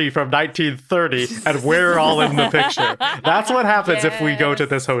party from 1930, and we're all in the picture. That's what happens if we go to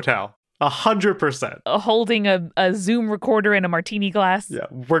this hotel. 100%. Holding a Zoom recorder in a martini glass. Yeah,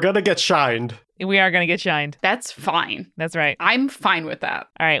 we're gonna get shined. We are going to get shined. That's fine. That's right. I'm fine with that.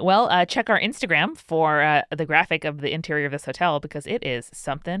 All right. Well, check our Instagram for the graphic of the interior of this hotel because it is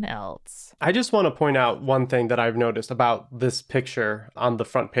something else. I just want to point out one thing that I've noticed about this picture on the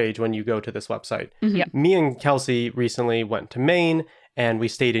front page when you go to this website. Mm-hmm. Yep. Me and Kelsey recently went to Maine and we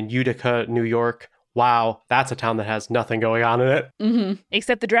stayed in Utica, New York. Wow, that's a town that has nothing going on in it. Mm-hmm.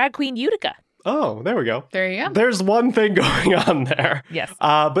 Except the drag queen Utica. Oh, there we go. There you go. There's one thing going on there. Yes.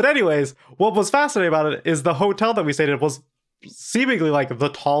 But anyways, what was fascinating about it is the hotel that we stayed in was seemingly like the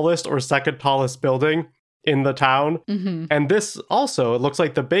tallest or second tallest building in the town. Mm-hmm. And this also, it looks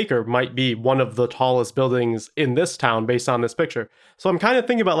like the Baker might be one of the tallest buildings in this town based on this picture. So I'm kind of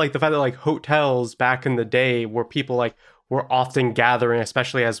thinking about like the fact that like hotels back in the day where people like were often gathering,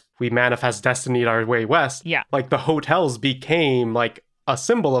 especially as we manifest destiny our way west. Yeah. Like the hotels became like a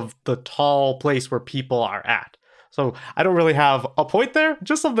symbol of the tall place where people are at. So I don't really have a point there,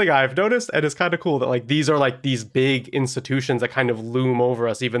 just something I've noticed. And it's kind of cool that like these are like these big institutions that kind of loom over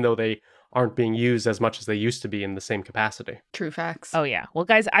us, even though they aren't being used as much as they used to be in the same capacity. True facts. Oh, yeah. Well,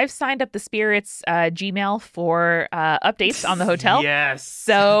 guys, I've signed up the Spirits Gmail for updates on the hotel. Yes.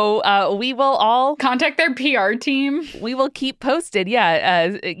 So we will all contact their PR team. We will keep posted. Yeah.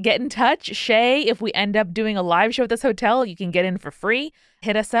 Get in touch. Shay, if we end up doing a live show at this hotel, you can get in for free.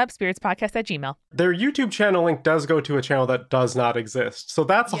 Hit us up, spiritspodcast@gmail.com. Their YouTube channel link does go to a channel that does not exist. So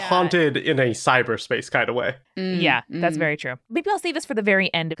that's haunted in a cyberspace kind of way. Yeah, that's very true. Maybe I'll save this for the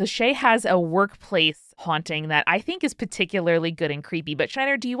very end because Shay has a workplace haunting that I think is particularly good and creepy. But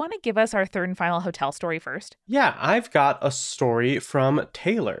Schneider, do you want to give us our third and final hotel story first? Yeah, I've got a story from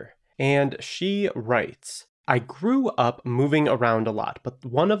Taylor. And she writes, I grew up moving around a lot, but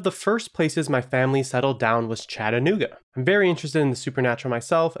one of the first places my family settled down was Chattanooga. I'm very interested in the supernatural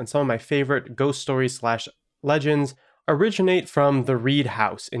myself, and some of my favorite ghost stories / legends originate from the Reed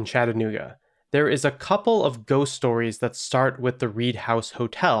House in Chattanooga. There is a couple of ghost stories that start with the Reed House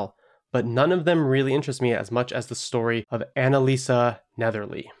Hotel, but none of them really interest me as much as the story of Annalisa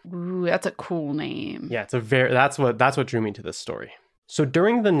Netherly. Ooh, that's a cool name. Yeah, that's what drew me to this story. So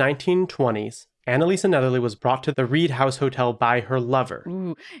during the 1920s, Annalisa Netherly was brought to the Reed House Hotel by her lover.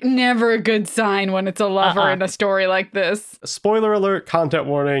 Ooh, never a good sign when it's a lover in a story like this. Spoiler alert, content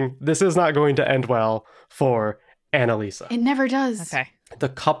warning, this is not going to end well for Annalisa. It never does. Okay. The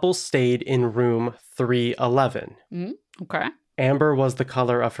couple stayed in room 311. Okay. Amber was the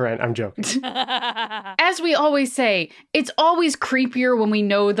color of her I'm joking. As we always say, it's always creepier when we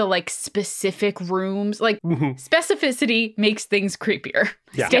know the like specific rooms. Like specificity makes things creepier.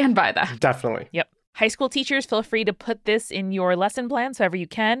 Yeah. Stand by that. Definitely. Yep. High school teachers, feel free to put this in your lesson plans however you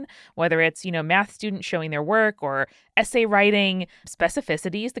can, whether it's, math students showing their work or essay writing.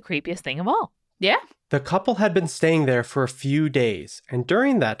 Specificity is the creepiest thing of all. Yeah. The couple had been staying there for a few days, and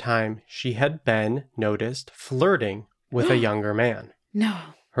during that time, she had been noticed flirting with a younger man. No.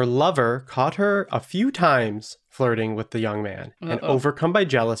 Her lover caught her a few times flirting with the young man, and overcome by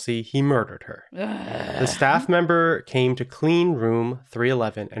jealousy, he murdered her. The staff member came to clean room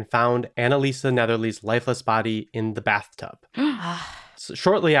 311 and found Annalisa Netherly's lifeless body in the bathtub. So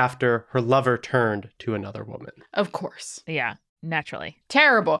shortly after, her lover turned to another woman. Of course. Yeah, naturally.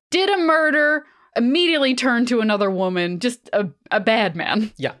 Terrible. Did a murder, immediately turned to another woman. Just a bad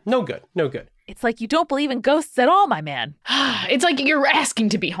man. Yeah, no good. No good. It's like you don't believe in ghosts at all, my man. It's like you're asking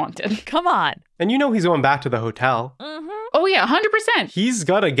to be haunted. Come on. And you know he's going back to the hotel. Mm-hmm. Oh, yeah, 100%. He's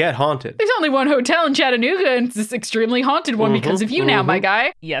gonna get haunted. There's only one hotel in Chattanooga, and it's this extremely haunted one because of you now, my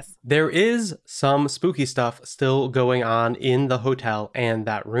guy. Yes. There is some spooky stuff still going on in the hotel and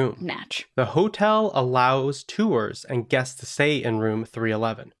that room. Natch. The hotel allows tours and guests to stay in room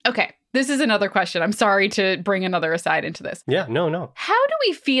 311. Okay. This is another question. I'm sorry to bring another aside into this. Yeah, no. How do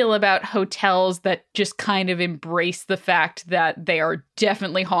we feel about hotels that just kind of embrace the fact that they are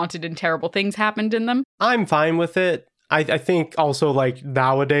definitely haunted and terrible things happened in them? I'm fine with it. I think also, like,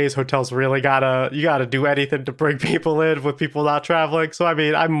 nowadays hotels really you gotta do anything to bring people in with people not traveling. So I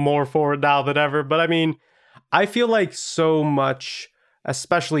mean, I'm more for it now than ever. But I mean, I feel like so much,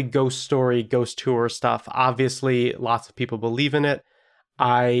 especially ghost story, ghost tour stuff, obviously lots of people believe in it.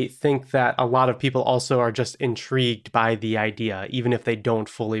 I think that a lot of people also are just intrigued by the idea, even if they don't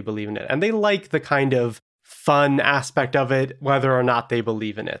fully believe in it. And they like the kind of fun aspect of it, whether or not they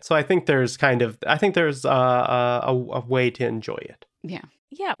believe in it. So I think there's a way to enjoy it. Yeah.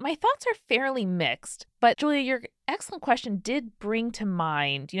 Yeah, my thoughts are fairly mixed. But Julia, your excellent question did bring to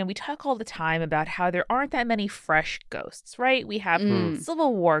mind, we talk all the time about how there aren't that many fresh ghosts, right? We have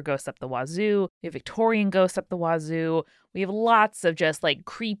Civil War ghosts up the wazoo. We have Victorian ghosts up the wazoo. We have lots of just like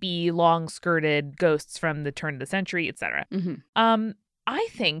creepy, long-skirted ghosts from the turn of the century, etc. I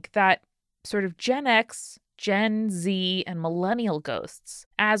think that sort of Gen X, Gen Z, and millennial ghosts,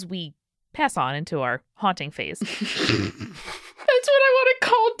 as we pass on into our haunting phase. That's what I want to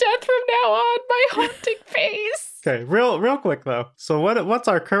call death from now on, my haunting phase. Okay, real quick though. So what's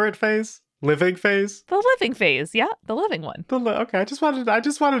our current phase? Living phase? The living phase, yeah, the living one. Okay, I just wanted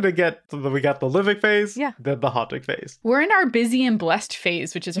to get we got the living phase, then the haunting phase. We're in our busy and blessed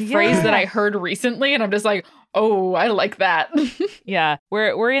phase, which is a phrase that I heard recently, and I'm just like, oh, I like that. Yeah,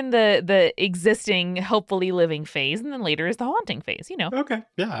 we're in the existing, hopefully living phase, and then later is the haunting phase. Okay,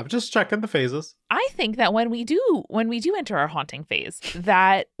 yeah, I'm just checking the phases. I think that when we do enter our haunting phase,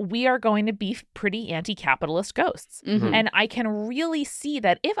 that we are going to be pretty anti-capitalist ghosts, and I can really see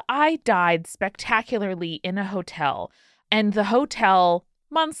that if I died spectacularly in a hotel, and the hotel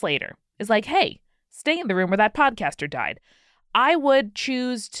months later is like, hey, stay in the room where that podcaster died, I would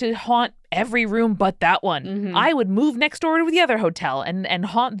choose to haunt every room but that one. I would move next door to the other hotel and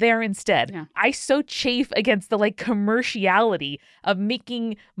haunt there instead. Yeah. I so chafe against the commerciality of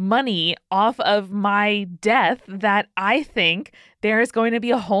making money off of my death that I think there is going to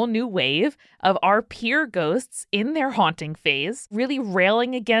be a whole new wave of our peer ghosts in their haunting phase, really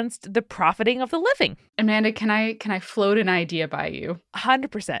railing against the profiting of the living. Amanda, can I float an idea by you?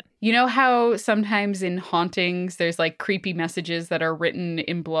 100%. You know how sometimes in hauntings there's creepy messages that are written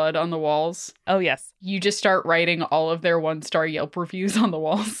in blood on the walls? Oh, yes. You just start writing all of their 1-star Yelp reviews on the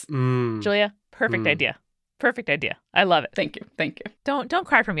walls. Julia, perfect idea. Perfect idea. I love it. Thank you. Don't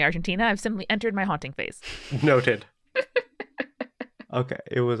cry for me, Argentina. I've simply entered my haunting phase. Noted. Okay,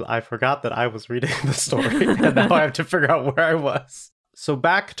 I forgot that I was reading the story, and now I have to figure out where I was. So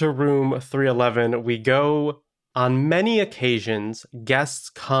back to room 311 we go. On many occasions, guests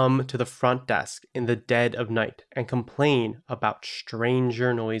come to the front desk in the dead of night and complain about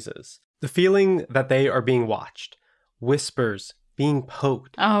stranger noises. The feeling that they are being watched, whispers, being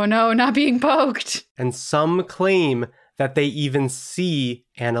poked. Oh no, not being poked. And some claim that they even see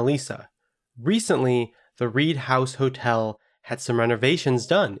Annalisa. Recently, the Reed House Hotel had some renovations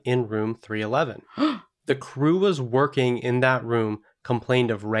done in room 311. The crew was working in that room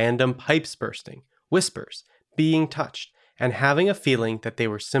complained of random pipes bursting, whispers, being touched, and having a feeling that they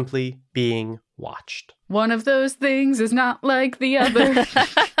were simply being watched. One of those things is not like the other.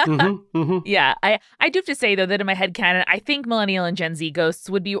 Yeah, I do have to say, though, that in my headcanon, I think millennial and Gen Z ghosts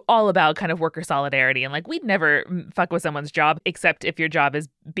would be all about kind of worker solidarity. And we'd never fuck with someone's job, except if your job is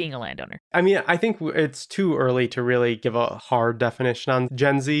being a landowner. I mean, I think it's too early to really give a hard definition on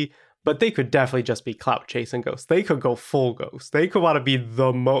Gen Z. But they could definitely just be clout chasing ghosts. They could go full ghost. They could want to be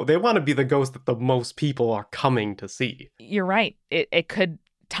they want to be the ghost that the most people are coming to see. You're right. It could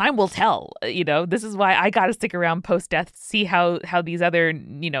time will tell. This is why I got to stick around post-death to see how these other,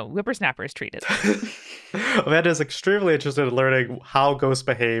 whippersnappers treated. That is extremely interested in learning how ghosts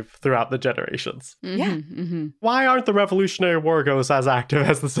behave throughout the generations. Mm-hmm, yeah. Mm-hmm. Why aren't the Revolutionary War ghosts as active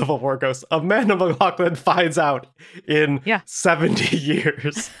as the Civil War ghosts? Amanda McLaughlin finds out in 70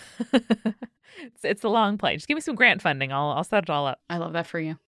 years. It's a long play. Just give me some grant funding. I'll set it all up. I love that for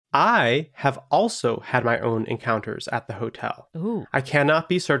you. I have also had my own encounters at the hotel. Ooh. I cannot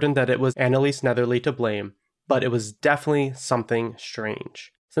be certain that it was Annalise Netherly to blame, but it was definitely something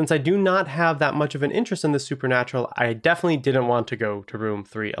strange. Since I do not have that much of an interest in the supernatural, I definitely didn't want to go to room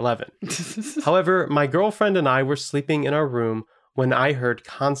 311. However, my girlfriend and I were sleeping in our room when I heard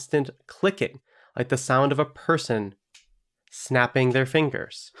constant clicking, like the sound of a person snapping their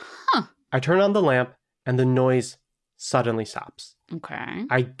fingers. Huh. I turn on the lamp and the noise suddenly stops. Okay.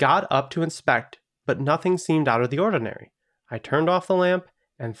 I got up to inspect, but nothing seemed out of the ordinary. I turned off the lamp,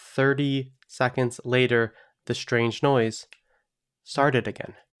 and 30 seconds later, the strange noise started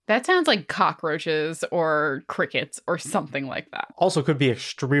again. That sounds like cockroaches or crickets or something like that. Also could be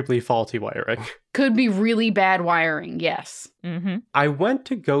extremely faulty wiring. Could be really bad wiring, yes. Mm-hmm. I went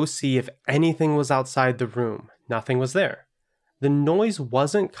to go see if anything was outside the room. Nothing was there. The noise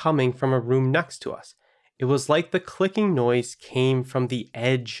wasn't coming from a room next to us. It was like the clicking noise came from the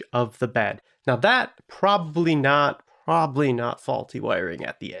edge of the bed. Now that probably not faulty wiring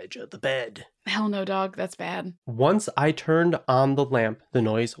at the edge of the bed. Hell no, dog. That's bad. Once I turned on the lamp, the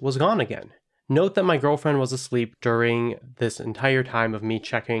noise was gone again. Note that my girlfriend was asleep during this entire time of me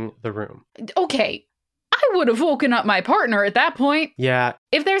checking the room. Okay, I would have woken up my partner at that point. Yeah.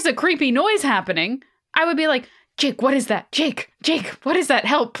 If there's a creepy noise happening, I would be like, Jake, what is that? Jake, what is that?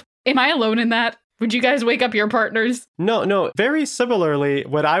 Help. Am I alone in that? Would you guys wake up your partners? No. Very similarly,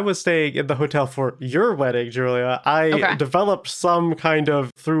 when I was staying in the hotel for your wedding, Julia, I developed some kind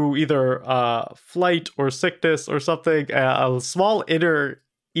of, through either flight or sickness or something, a small inner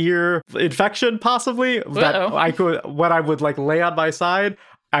ear infection, possibly. That I could, when I would like lay on my side,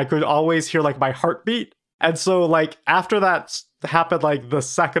 I could always hear like my heartbeat. And so like after that happened like the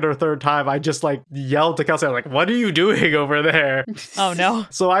second or third time, I just like yelled to Kelsey, like, what are you doing over there? Oh no.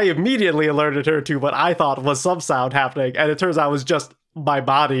 So I immediately alerted her to what I thought was some sound happening. And it turns out it was just my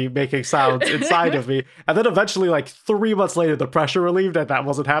body making sounds inside of me. And then eventually like 3 months later, the pressure relieved and that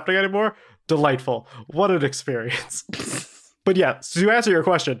wasn't happening anymore. Delightful. What an experience. But yeah, to answer your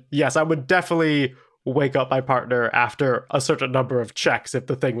question, yes, I would definitely wake up my partner after a certain number of checks if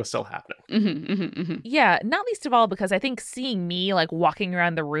the thing was still happening. Yeah, not least of all because I think seeing me like walking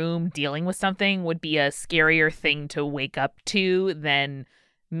around the room dealing with something would be a scarier thing to wake up to than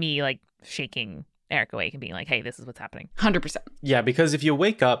me like shaking Eric awake and being like, hey, this is what's happening. 100%. Yeah, because if you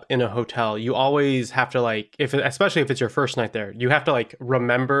wake up in a hotel, you always have to like, especially if it's your first night there, you have to like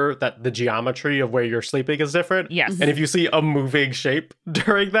remember that the geometry of where you're sleeping is different. Yes. And if you see a moving shape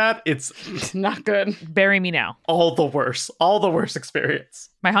during that, it's not good. Bury me now. All the worst experience.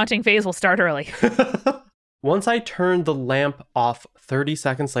 My haunting phase will start early. Once I turned the lamp off, 30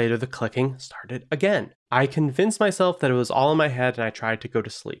 seconds later, the clicking started again. I convinced myself that it was all in my head and I tried to go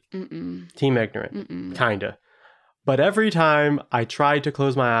to sleep. Team ignorant. Kinda. But every time I tried to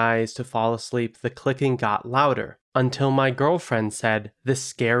close my eyes to fall asleep, the clicking got louder until my girlfriend said the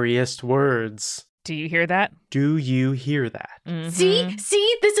scariest words. Do you hear that? Do you hear that? See,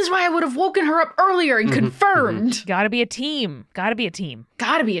 this is why I would have woken her up earlier and confirmed. Gotta be a team.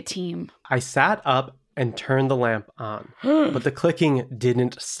 I sat up and turned the lamp on, but the clicking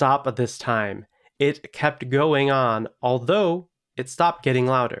didn't stop this time. It kept going on, although it stopped getting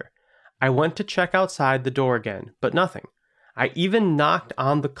louder. I went to check outside the door again, but nothing. I even knocked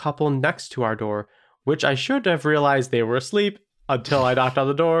on the couple next to our door, which I should have realized they were asleep until I knocked on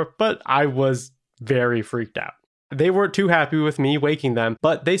the door, but I was very freaked out. They weren't too happy with me waking them,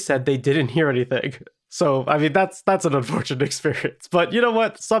 but they said they didn't hear anything. So, I mean, that's an unfortunate experience. But you know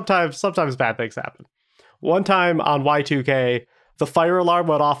what? Sometimes bad things happen. One time on Y2K, the fire alarm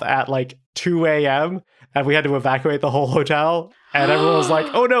went off at like 2 a.m. and we had to evacuate the whole hotel. And everyone was like,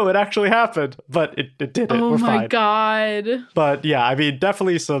 oh no, it actually happened. But it didn't. Oh We're fine. my God. But yeah, I mean,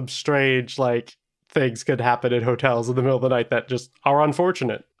 definitely some strange like things could happen in hotels in the middle of the night that just are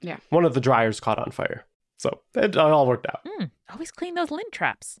unfortunate. Yeah. One of the dryers caught on fire. So it all worked out. Always clean those lint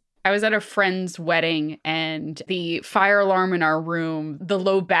traps. I was at a friend's wedding and the fire alarm in our room, the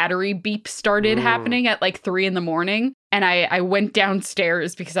low battery beep started happening at like 3 a.m. And I went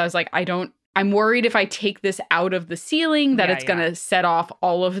downstairs because I was like, I'm worried if I take this out of the ceiling that it's going to set off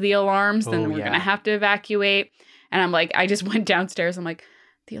all of the alarms. Then we're going to have to evacuate. And I'm like, I just went downstairs. I'm like,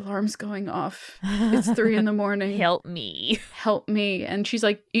 the alarm's going off. It's 3 a.m. Help me. Help me. And she's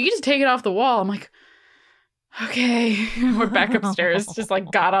like, you can just take it off the wall. I'm like, okay. We're back upstairs. Just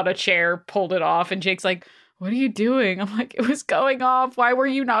like got on a chair, pulled it off. And Jake's like, what are you doing? I'm like, it was going off. Why were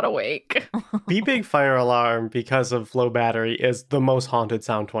you not awake? Beep Big Fire Alarm, because of low battery, is the most haunted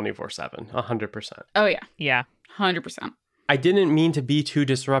sound 24/7. 100%. Oh, yeah. Yeah. 100%. I didn't mean to be too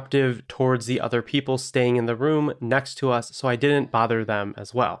disruptive towards the other people staying in the room next to us, so I didn't bother them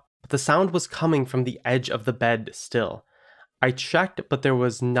as well. But the sound was coming from the edge of the bed still. I checked, but there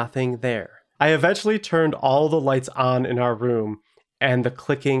was nothing there. I eventually turned all the lights on in our room, and the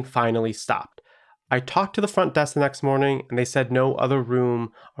clicking finally stopped. I talked to the front desk the next morning, and they said no other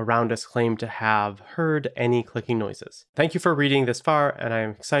room around us claimed to have heard any clicking noises. Thank you for reading this far, and I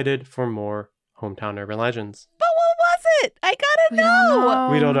am excited for more Hometown Urban Legends. But what was it? I gotta know.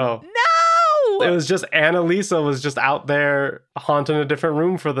 We don't know. No! It was just Annalisa was just out there haunting a different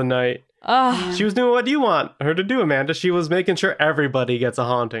room for the night. She was doing what you want her to do, Amanda. She was making sure everybody gets a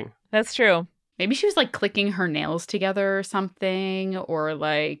haunting. That's true. Maybe she was like clicking her nails together or something, or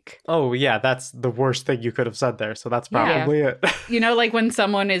like... Oh, yeah, that's the worst thing you could have said there. So that's probably it. You know, like when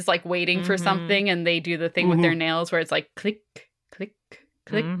someone is like waiting for something and they do the thing with their nails where it's like click, click,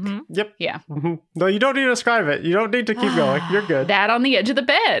 click. Yep. Yeah. No, you don't need to describe it. You don't need to keep going. You're good. That on the edge of the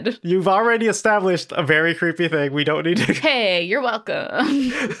bed. You've already established a very creepy thing. We don't need to... Hey, you're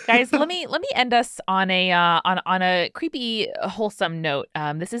welcome. Guys, let me end us on a creepy, wholesome note.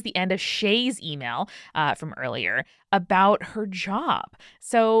 This is the end of Shay's email from earlier about her job.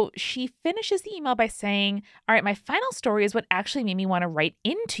 So she finishes the email by saying, all right, my final story is what actually made me want to write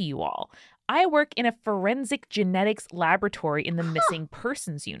into you all. I work in a forensic genetics laboratory in the missing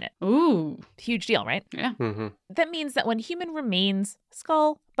persons unit. Ooh. Huge deal, right? Yeah. That means that when human remains,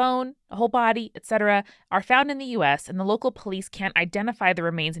 skull, bone, a whole body, etc., are found in the U.S. and the local police can't identify the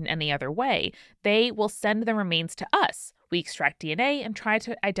remains in any other way, they will send the remains to us. We extract DNA and try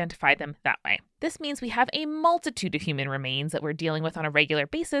to identify them that way. This means we have a multitude of human remains that we're dealing with on a regular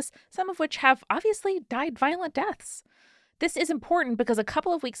basis, some of which have obviously died violent deaths. This is important because a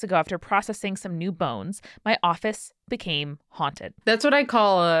couple of weeks ago, after processing some new bones, my office became haunted. That's what I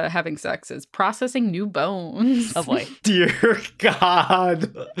call having sex, is processing new bones. Oh boy. Dear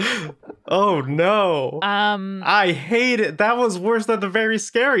God. Oh no. I hate it. That was worse than the very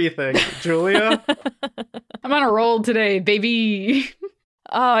scary thing, Julia. I'm on a roll today, baby.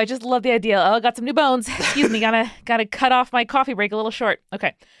 Oh, I just love the idea. Oh, I got some new bones. Excuse me, gotta cut off my coffee break a little short.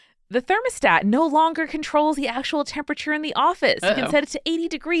 Okay. The thermostat no longer controls the actual temperature in the office. You can set it to 80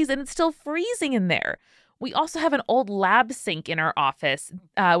 degrees and it's still freezing in there. We also have an old lab sink in our office.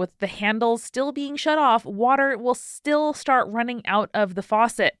 With the handles still being shut off, water will still start running out of the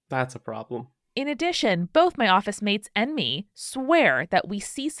faucet. That's a problem. In addition, both my office mates and me swear that we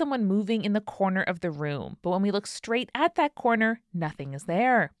see someone moving in the corner of the room. But when we look straight at that corner, nothing is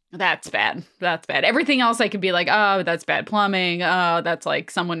there. That's bad. That's bad. Everything else I could be like, oh, that's bad plumbing. Oh, that's like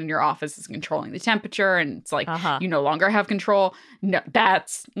someone in your office is controlling the temperature and it's like you no longer have control. No,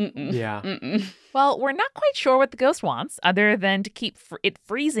 that's yeah. Well, we're not quite sure what the ghost wants other than to keep it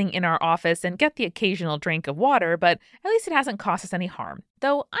freezing in our office and get the occasional drink of water, but at least it hasn't caused us any harm.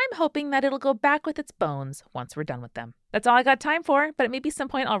 Though I'm hoping that it'll go back with its bones once we're done with them. That's all I got time for, but maybe some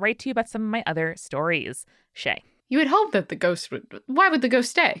point I'll write to you about some of my other stories. Shay. You would hope that the ghost would... Why would the ghost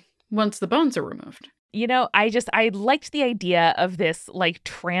stay once the bones are removed? You know, I liked the idea of this like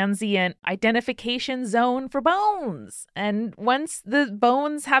transient identification zone for bones. And once the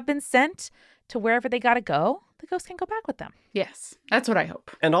bones have been sent to wherever they gotta go, the ghost can go back with them. Yes, that's what I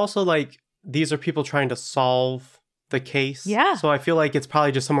hope. And also, like, these are people trying to solve the case. Yeah. So I feel like it's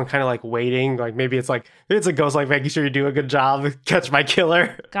probably just someone kind of like waiting. Like maybe it's a ghost like making sure you do a good job, catch my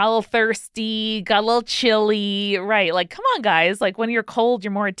killer. Got a little thirsty, got a little chilly. Right. Like, come on, guys. Like when you're cold,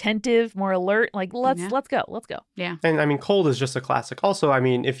 you're more attentive, more alert. Like let's go. Let's go. Yeah. And I mean, cold is just a classic. Also, I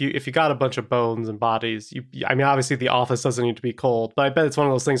mean, if you got a bunch of bones and bodies, I mean, obviously the office doesn't need to be cold, but I bet it's one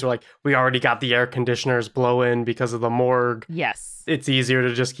of those things where like we already got the air conditioners blowing because of the morgue. Yes. It's easier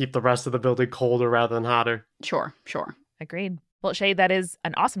to just keep the rest of the building colder rather than hotter. Sure. Agreed. Well, Shay, that is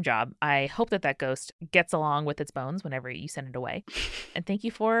an awesome job. I hope that ghost gets along with its bones whenever you send it away. And thank you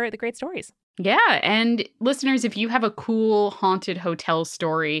for the great stories. Yeah. And listeners, if you have a cool haunted hotel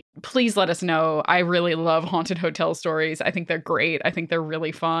story, please let us know. I really love haunted hotel stories. I think they're great. I think they're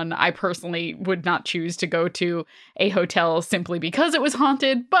really fun. I personally would not choose to go to a hotel simply because it was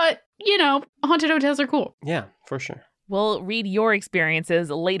haunted. But, you know, haunted hotels are cool. Yeah, for sure. We'll read your experiences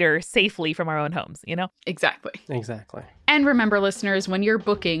later safely from our own homes, you know? Exactly. And remember, listeners, when you're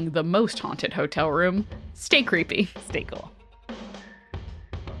booking the most haunted hotel room, stay creepy. Stay cool.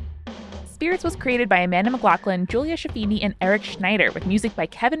 Spirits was created by Amanda McLaughlin, Julia Schaffini, and Eric Schneider, with music by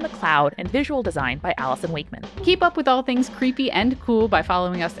Kevin MacLeod and visual design by Allison Wakeman. Keep up with all things creepy and cool by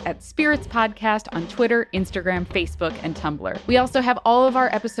following us at Spirits Podcast on Twitter, Instagram, Facebook, and Tumblr. We also have all of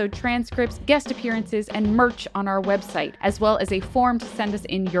our episode transcripts, guest appearances, and merch on our website, as well as a form to send us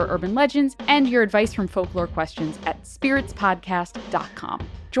in your urban legends and your advice from folklore questions at spiritspodcast.com.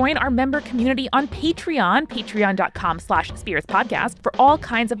 Join our member community on Patreon, patreon.com/spiritspodcast, for all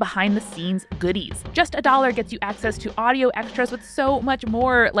kinds of behind-the-scenes goodies. Just $1 gets you access to audio extras with so much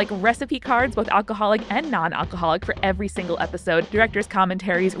more, like recipe cards, both alcoholic and non-alcoholic, for every single episode, director's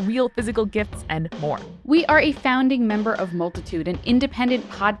commentaries, real physical gifts, and more. We are a founding member of Multitude, an independent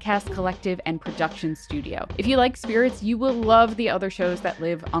podcast collective and production studio. If you like Spirits, you will love the other shows that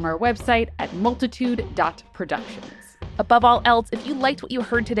live on our website at multitude.productions. Above all else, if you liked what you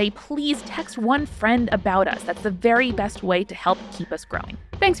heard today, please text one friend about us. That's the very best way to help keep us growing.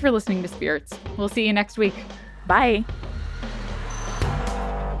 Thanks for listening to Spirits. We'll see you next week. Bye.